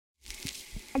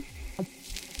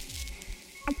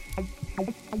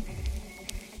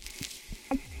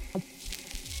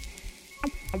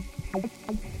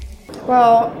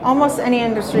Well, almost any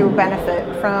industry will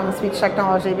benefit from speech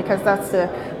technology because that's the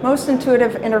most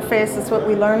intuitive interface. It's what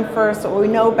we learn first, what we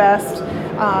know best.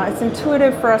 It's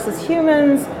intuitive for us as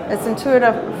humans. It's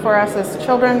intuitive for us as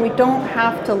children. We don't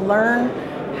have to learn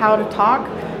how to talk.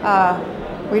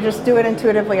 We just do it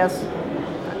intuitively as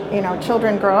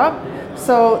children grow up.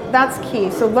 So that's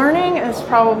key. So learning is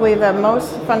probably the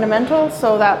most fundamental.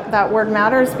 So that word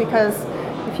matters, because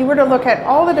if you were to look at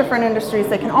all the different industries,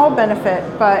 they can all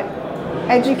benefit, but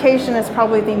education is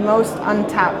probably the most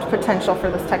untapped potential for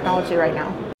this technology right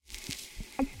now.